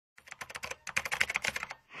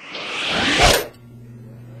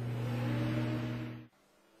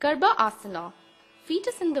Garbh Asana,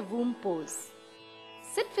 fetus in the womb pose.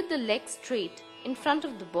 Sit with the legs straight in front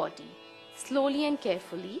of the body. Slowly and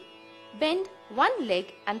carefully, bend one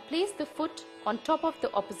leg and place the foot on top of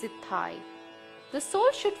the opposite thigh. The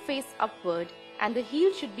sole should face upward and the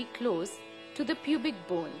heel should be close to the pubic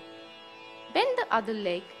bone. Bend the other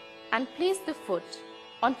leg and place the foot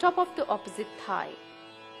on top of the opposite thigh.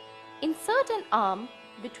 Insert an arm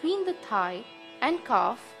between the thigh and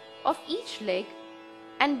calf of each leg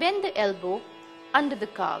and bend the elbow under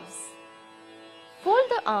the calves. Fold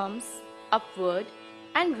the arms upward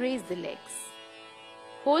and raise the legs.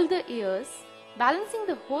 Hold the ears, balancing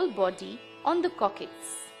the whole body on the coccyx.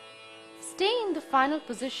 Stay in the final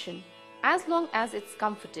position as long as it's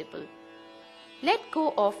comfortable. Let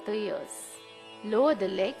go of the ears. Lower the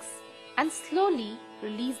legs and slowly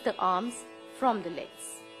release the arms from the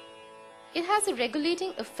legs. It has a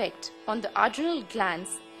regulating effect on the adrenal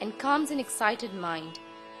glands and calms an excited mind.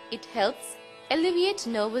 It helps alleviate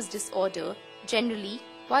nervous disorder generally,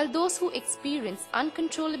 while those who experience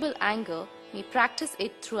uncontrollable anger may practice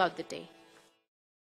it throughout the day.